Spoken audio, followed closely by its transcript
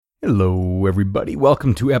Hello, everybody.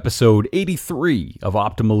 Welcome to episode 83 of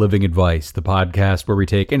Optimal Living Advice, the podcast where we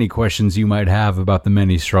take any questions you might have about the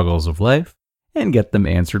many struggles of life and get them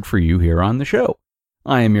answered for you here on the show.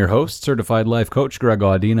 I am your host, certified life coach Greg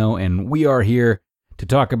Audino, and we are here to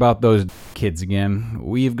talk about those kids again.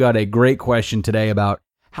 We've got a great question today about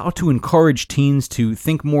how to encourage teens to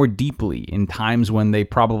think more deeply in times when they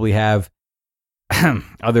probably have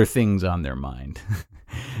other things on their mind.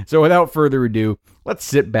 So without further ado, let's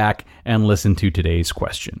sit back and listen to today's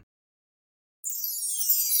question.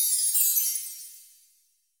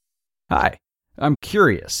 Hi, I'm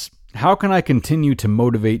curious. How can I continue to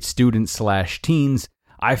motivate students/teens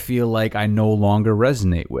I feel like I no longer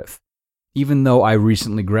resonate with? Even though I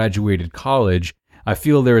recently graduated college, I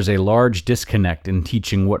feel there is a large disconnect in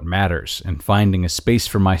teaching what matters and finding a space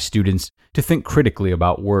for my students to think critically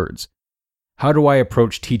about words. How do I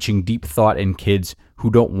approach teaching deep thought in kids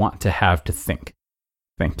who don't want to have to think?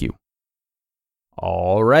 Thank you.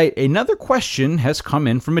 All right, another question has come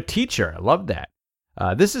in from a teacher. I love that.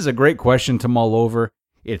 This is a great question to mull over.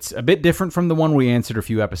 It's a bit different from the one we answered a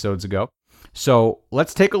few episodes ago. So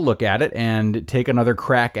let's take a look at it and take another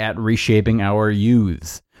crack at reshaping our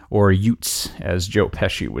youths, or Utes, as Joe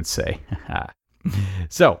Pesci would say.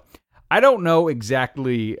 So, I don't know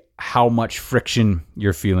exactly how much friction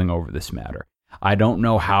you're feeling over this matter. I don't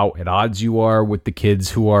know how at odds you are with the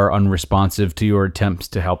kids who are unresponsive to your attempts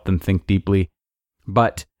to help them think deeply.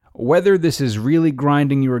 But whether this is really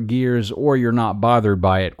grinding your gears or you're not bothered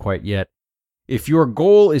by it quite yet, if your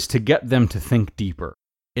goal is to get them to think deeper,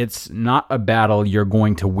 it's not a battle you're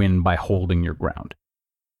going to win by holding your ground.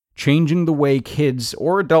 Changing the way kids,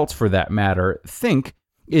 or adults for that matter, think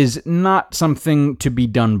is not something to be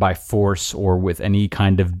done by force or with any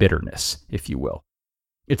kind of bitterness, if you will.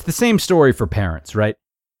 It's the same story for parents, right?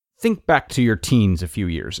 Think back to your teens a few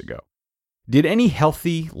years ago. Did any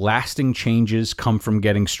healthy, lasting changes come from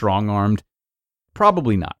getting strong-armed?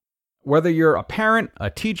 Probably not. Whether you're a parent, a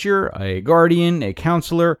teacher, a guardian, a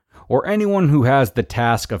counselor, or anyone who has the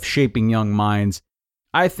task of shaping young minds,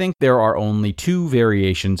 I think there are only two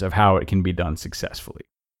variations of how it can be done successfully.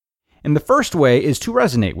 And the first way is to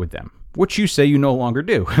resonate with them, which you say you no longer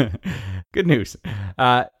do. Good news.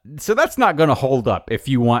 So that's not going to hold up if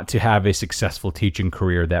you want to have a successful teaching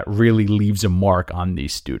career that really leaves a mark on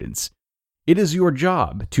these students. It is your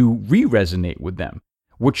job to re-resonate with them,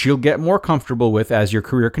 which you'll get more comfortable with as your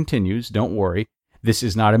career continues. Don't worry. This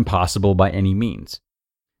is not impossible by any means.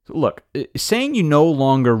 Look, saying you no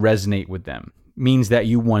longer resonate with them means that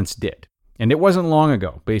you once did, and it wasn't long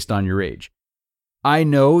ago based on your age. I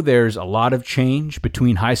know there's a lot of change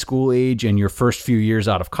between high school age and your first few years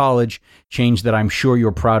out of college, change that I'm sure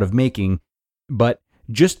you're proud of making, but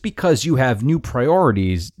just because you have new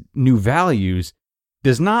priorities, new values,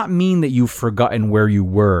 does not mean that you've forgotten where you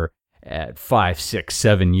were at 5, 6,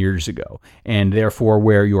 7 years ago, and therefore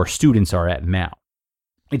where your students are at now.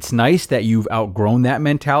 It's nice that you've outgrown that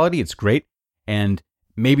mentality. It's great, and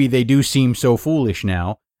maybe they do seem so foolish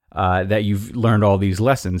now that you've learned all these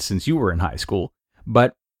lessons since you were in high school.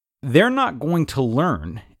 But they're not going to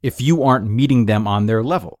learn if you aren't meeting them on their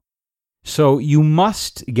level. So you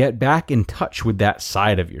must get back in touch with that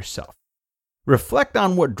side of yourself. Reflect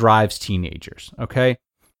on what drives teenagers, okay?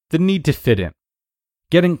 The need to fit in,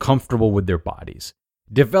 getting comfortable with their bodies,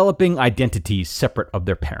 developing identities separate of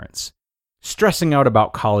their parents, stressing out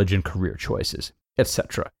about college and career choices,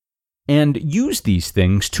 etc. And use these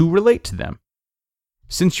things to relate to them.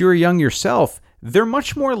 Since you're young yourself, they're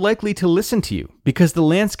much more likely to listen to you because the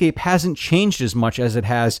landscape hasn't changed as much as it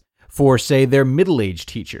has for, say, their middle-aged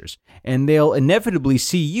teachers, and they'll inevitably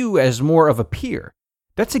see you as more of a peer.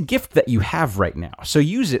 That's a gift that you have right now, so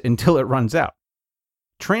use it until it runs out.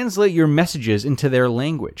 Translate your messages into their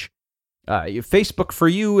language. Facebook for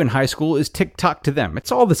you in high school is TikTok to them.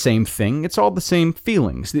 It's all the same thing. It's all the same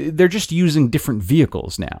feelings. They're just using different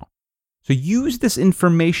vehicles now. So use this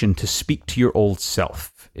information to speak to your old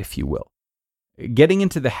self, if you will. Getting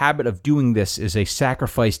into the habit of doing this is a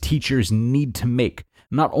sacrifice teachers need to make,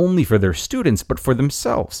 not only for their students, but for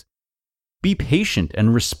themselves. Be patient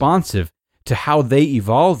and responsive to how they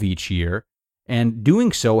evolve each year, and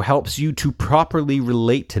doing so helps you to properly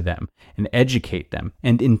relate to them and educate them.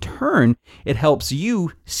 And in turn, it helps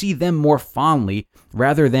you see them more fondly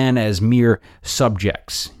rather than as mere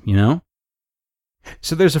subjects, you know?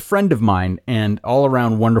 So there's a friend of mine and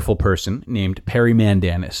all-around wonderful person named Perry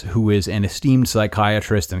Mandanis, who is an esteemed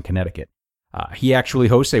psychiatrist in Connecticut. He actually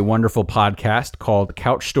hosts a wonderful podcast called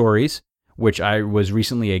Couch Stories, which I was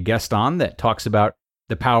recently a guest on, that talks about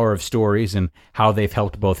the power of stories and how they've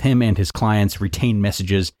helped both him and his clients retain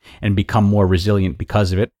messages and become more resilient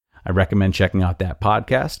because of it. I recommend checking out that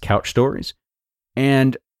podcast, Couch Stories.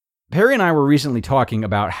 And Perry and I were recently talking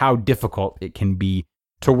about how difficult it can be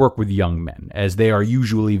to work with young men, as they are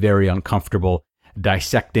usually very uncomfortable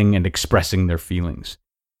dissecting and expressing their feelings.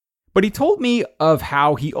 But he told me of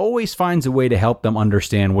how he always finds a way to help them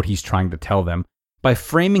understand what he's trying to tell them by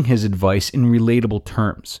framing his advice in relatable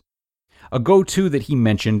terms. A go-to that he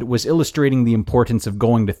mentioned was illustrating the importance of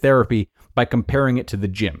going to therapy by comparing it to the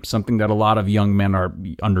gym, something that a lot of young men are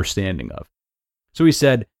understanding of. So he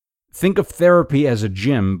said, think of therapy as a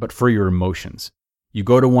gym, but for your emotions. You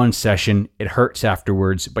go to one session, it hurts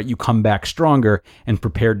afterwards, but you come back stronger and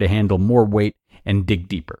prepared to handle more weight and dig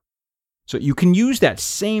deeper. So you can use that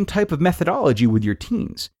same type of methodology with your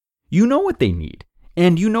teens. You know what they need,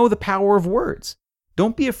 and you know the power of words.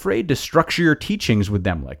 Don't be afraid to structure your teachings with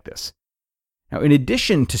them like this. Now, in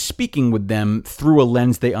addition to speaking with them through a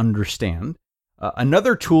lens they understand,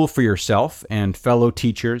 another tool for yourself and fellow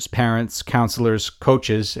teachers, parents, counselors,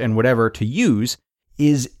 coaches, and whatever to use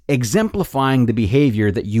is exemplifying the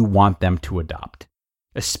behavior that you want them to adopt.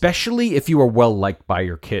 Especially if you are well liked by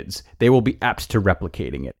your kids, they will be apt to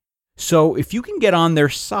replicating it. So if you can get on their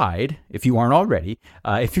side, if you aren't already,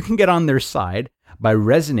 if you can get on their side by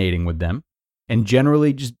resonating with them and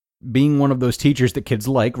generally just being one of those teachers that kids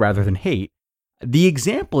like rather than hate, the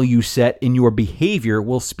example you set in your behavior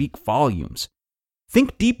will speak volumes.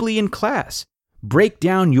 Think deeply in class. Break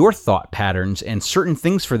down your thought patterns and certain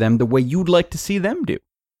things for them the way you'd like to see them do.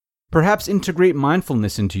 Perhaps integrate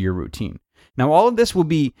mindfulness into your routine. Now, all of this will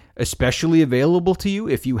be especially available to you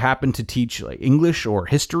if you happen to teach like English or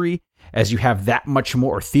history, as you have that much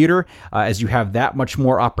more theater, as you have that much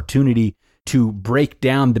more opportunity to break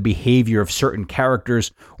down the behavior of certain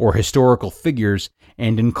characters or historical figures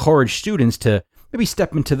and encourage students to maybe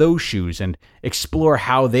step into those shoes and explore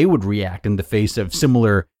how they would react in the face of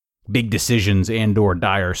similar big decisions and or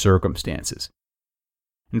dire circumstances.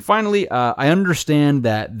 And finally, I understand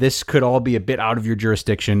that this could all be a bit out of your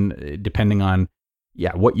jurisdiction, depending on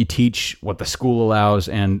what you teach, what the school allows,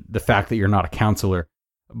 and the fact that you're not a counselor.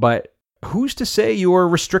 But who's to say you're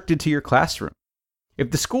restricted to your classroom?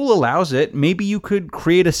 If the school allows it, maybe you could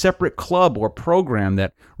create a separate club or program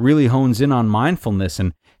that really hones in on mindfulness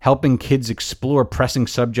and helping kids explore pressing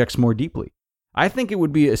subjects more deeply. I think it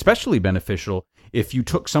would be especially beneficial if you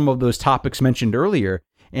took some of those topics mentioned earlier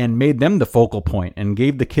and made them the focal point and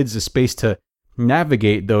gave the kids a space to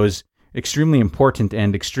navigate those extremely important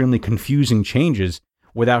and extremely confusing changes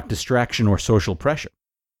without distraction or social pressure.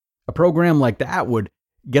 A program like that would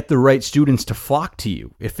get the right students to flock to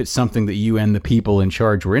you if it's something that you and the people in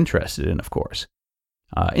charge were interested in, of course.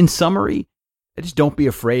 In summary, just don't be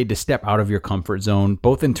afraid to step out of your comfort zone,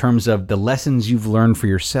 both in terms of the lessons you've learned for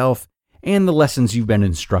yourself and the lessons you've been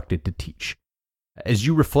instructed to teach. As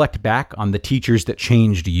you reflect back on the teachers that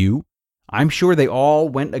changed you, I'm sure they all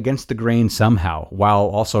went against the grain somehow, while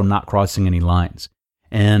also not crossing any lines.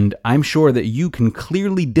 And I'm sure that you can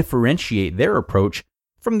clearly differentiate their approach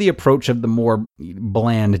from the approach of the more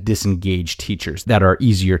bland, disengaged teachers that are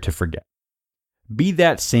easier to forget. Be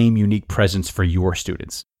that same unique presence for your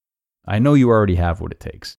students. I know you already have what it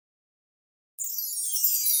takes.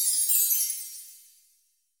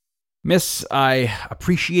 Miss, I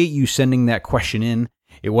appreciate you sending that question in.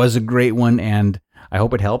 It was a great one, and I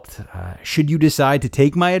hope it helped. Should you decide to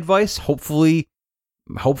take my advice, hopefully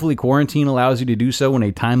quarantine allows you to do so in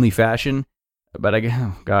a timely fashion. But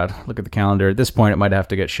God, look at the calendar. At this point, it might have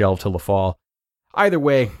to get shelved till the fall. Either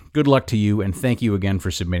way, good luck to you, and thank you again for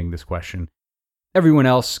submitting this question. Everyone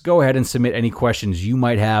else, go ahead and submit any questions you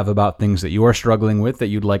might have about things that you are struggling with that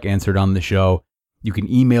you'd like answered on the show. You can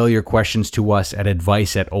email your questions to us at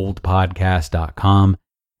advice@oldpodcast.com,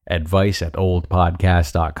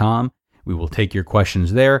 advice@oldpodcast.com. We will take your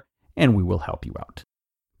questions there, and we will help you out.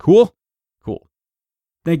 Cool? Cool.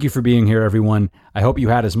 Thank you for being here, everyone. I hope you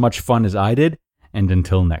had as much fun as I did, and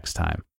until next time.